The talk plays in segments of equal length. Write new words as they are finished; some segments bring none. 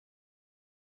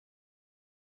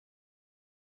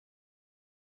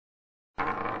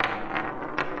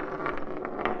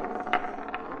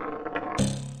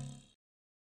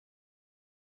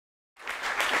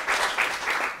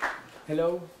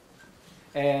Hello.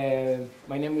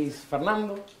 My name is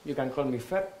Fernando. You can call me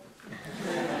Fer.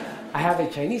 I have a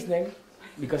Chinese name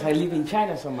because I live in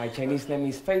China, so my Chinese name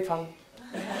is Fei Fang.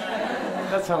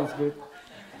 That sounds good.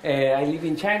 I live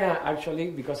in China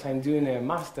actually because I'm doing a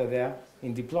master there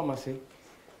in diplomacy.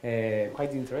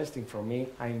 Quite interesting for me.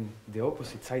 I'm the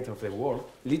opposite side of the world,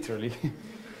 literally.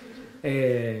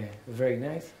 Very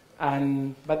nice.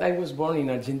 But I was born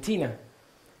in Argentina,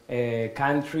 a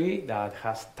country that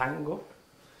has tango,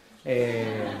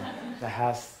 that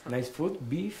has nice food,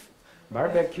 beef,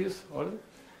 barbecues, all,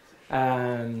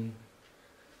 and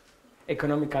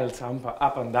economical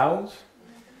up and downs,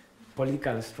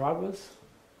 political struggles.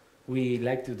 We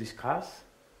like to discuss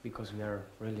because we are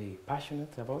really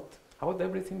passionate about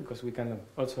everything, because we can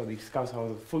also discuss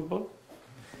about football.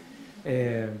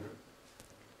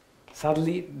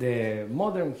 Sadly, the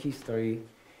modern history,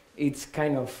 it's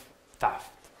kind of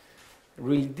tough,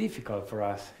 really difficult for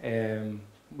us.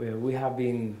 We have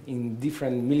been in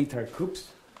different military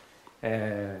coups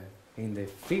in the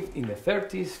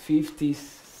 30s, 50s,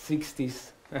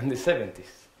 60s, and the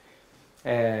 70s.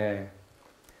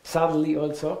 Sadly,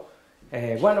 also,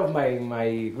 one of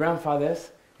my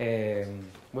grandfathers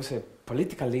was a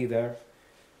political leader,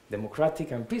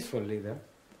 democratic and peaceful leader,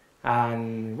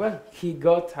 and well, he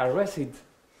got arrested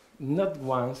not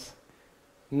once,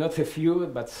 not a few,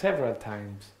 but several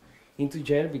times into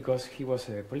jail because he was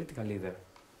a political leader.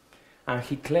 And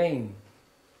he claimed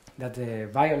that the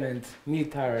violent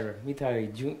military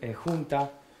junta,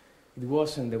 it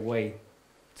wasn't the way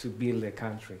to build a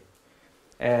country.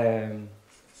 In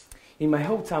my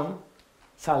hometown,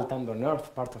 Salta, the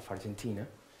north part of Argentina,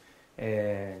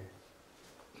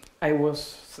 I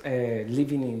was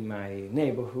living in my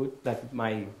neighborhood that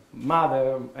my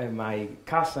mother, my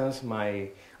cousins, my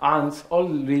aunts all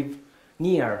live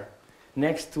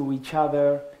next to each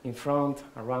other, in front,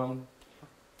 around.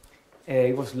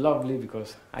 It was lovely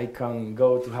because I can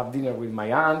go to have dinner with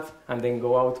my aunt and then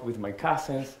go out with my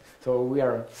cousins. So we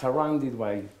are surrounded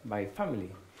by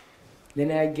family.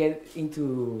 Then I get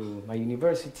into my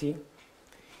university,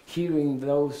 hearing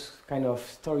those kind of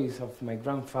stories of my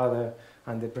grandfather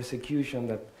and the persecution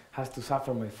that has to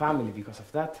suffer my family because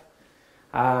of that.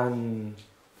 And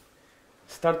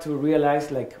start to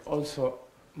realize, like, also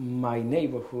my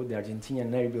neighborhood, the Argentinian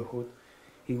neighborhood,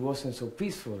 it wasn't so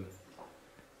peaceful.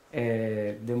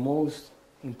 The most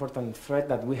important threat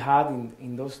that we had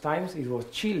in those times, it was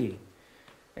Chile.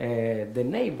 The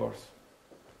neighbors,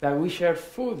 that we share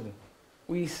food.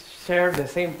 We share the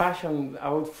same passion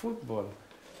about football.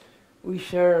 We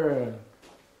share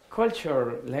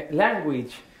culture,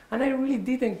 language. And I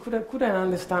really couldn't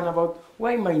understand about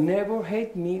why my neighbor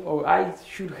hate me, or I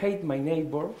should hate my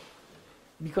neighbor,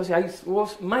 because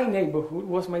my neighborhood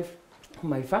was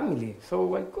my family,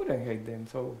 so I couldn't hate them.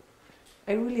 So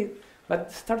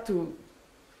but start to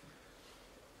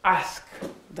ask,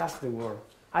 that's the word.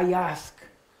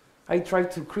 I try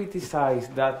to criticize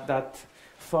that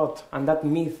thought and that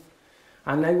myth,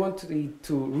 and I want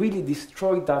to really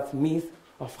destroy that myth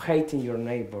of hating your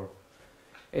neighbor.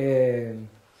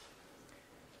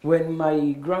 When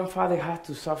my grandfather had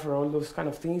to suffer all those kind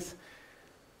of things,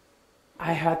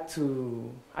 I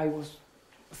was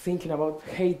thinking about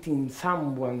hating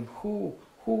someone who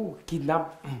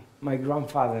kidnapped my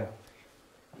grandfather.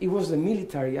 It was the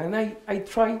military, and I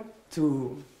tried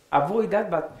to avoid that,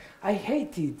 but I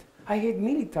hate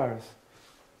militaries.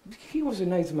 He was a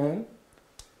nice man.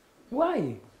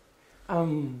 Why?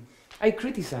 I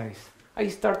criticize. I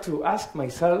start to ask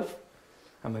myself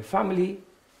and my family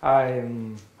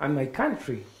and my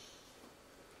country.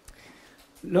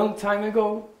 Long time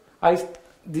ago, I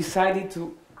decided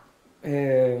to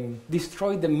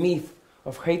destroy the myth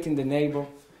of hating the neighbor,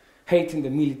 hating the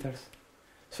militaries.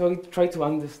 So I try to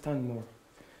understand more.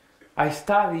 I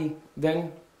study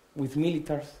then with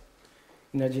militaries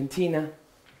in Argentina,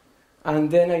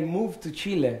 and then I moved to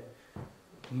Chile,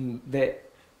 the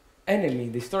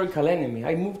historical enemy.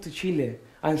 I moved to Chile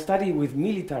and studied with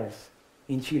militaries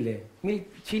in Chile,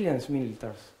 Chilean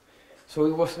militaries. So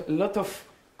it was a lot of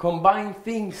combined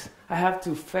things I had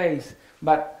to face,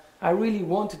 but I really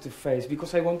wanted to face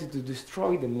because I wanted to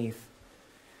destroy the myth.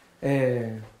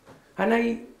 And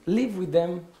I live with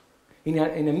them in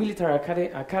a military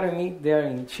academy there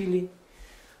in Chile.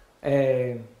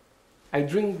 I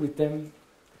drink with them.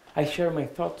 I share my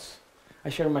thoughts. I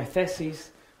share my theses,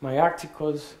 my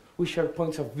articles. We share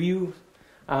points of view.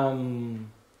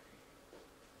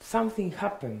 Something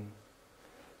happened.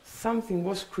 Something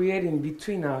was created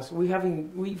between us.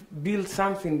 We built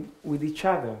something with each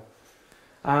other,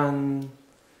 and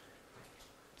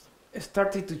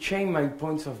started to change my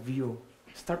points of view.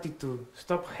 started to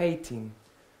stop hating,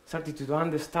 started to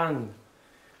understand.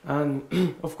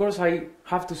 And of course, I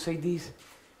have to say this,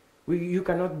 you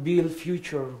cannot build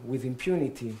future with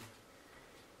impunity.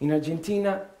 In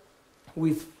Argentina,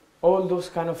 with all those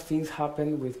kind of things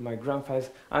happened with my grandfather,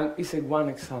 and it's one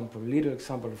example, little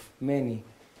example of many.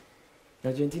 In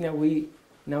Argentina, we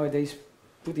nowadays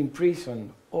put in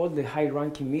prison all the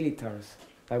high-ranking militaries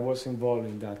that was involved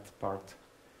in that part,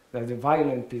 that the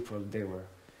violent people they were.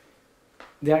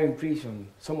 They are in prison.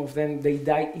 Some of them, they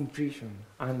died in prison.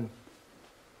 And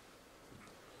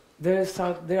there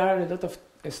are a lot of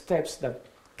steps that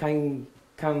can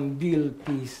build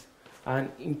peace,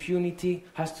 and impunity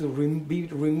has to be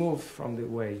removed from the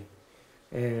way.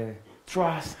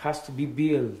 Trust has to be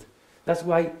built. That's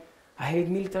why I hate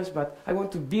militaries, but I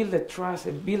want to build a trust,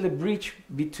 build a bridge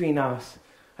between us.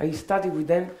 I studied with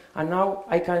them, and now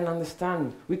I can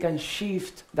understand. We can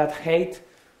shift that hate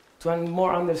to a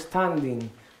more understanding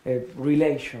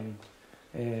relation.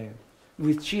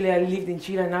 With Chile, I lived in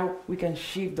Chile, now we can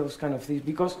shift those kind of things,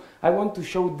 because I want to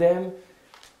show them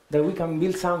that we can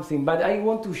build something, but I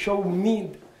want to show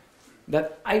me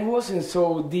that I wasn't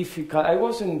so difficult,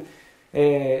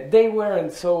 they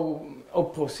weren't so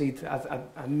opposite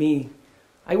at me.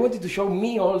 I wanted to show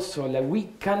me also that we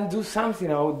can do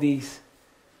something about this.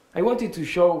 I wanted to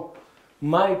show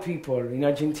my people in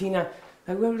Argentina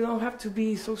that we don't have to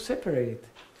be so separate.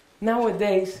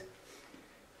 Nowadays,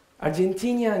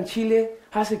 Argentina and Chile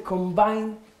has a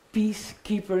combined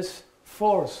peacekeepers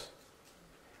force.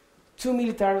 Two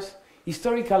militaries,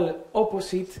 historical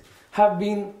opposite, have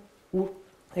been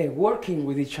working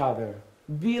with each other,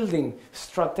 building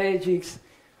strategics,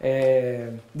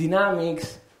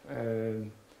 dynamics,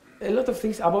 a lot of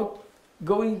things about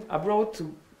going abroad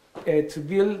to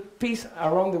build peace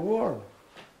around the world.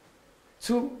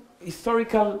 Two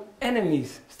historical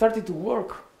enemies started to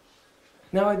work.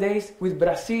 Nowadays, with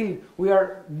Brazil, we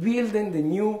are building the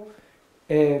new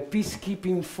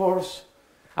peacekeeping force.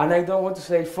 And I don't want to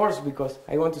say force, because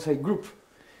I want to say group.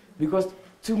 Because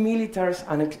two militaries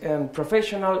and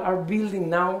professionals are building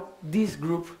now this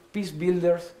group, peace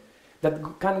builders, that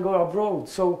can go abroad.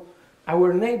 So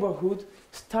our neighborhood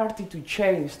started to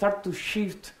change, start to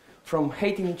shift from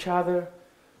hating each other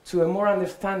to a more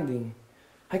understanding.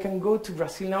 I can go to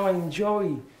Brazil now and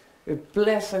enjoy a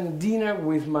pleasant dinner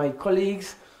with my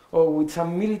colleagues or with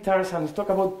some militaries and talk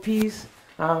about peace,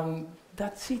 and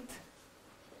that's it.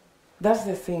 That's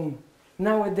the thing.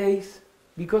 Nowadays,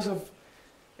 because of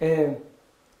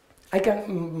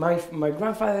my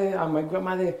grandfather and my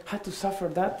grandmother had to suffer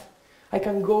that, I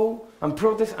can go and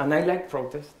protest, and I like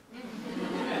protest.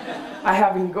 I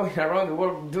have been going around the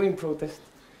world doing protest.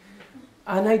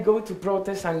 And I go to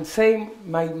protest and say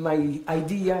my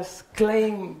ideas,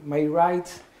 claim my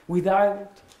rights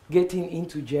without getting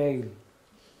into jail.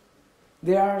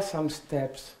 There are some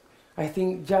steps. I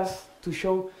think just to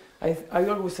show, I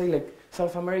always say, like,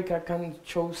 South America can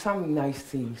show some nice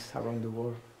things around the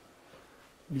world,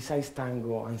 besides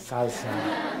tango and salsa.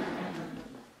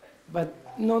 But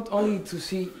not only to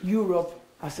see Europe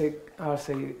as a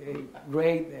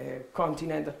great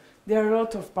continent. There are a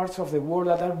lot of parts of the world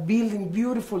that are building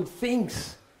beautiful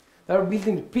things, that are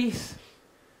building peace.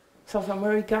 South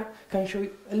America can show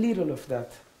a little of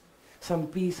that. Some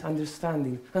peace,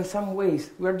 understanding, and some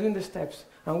ways. We are doing the steps,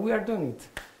 and we are doing it.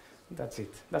 That's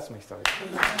it. That's my story.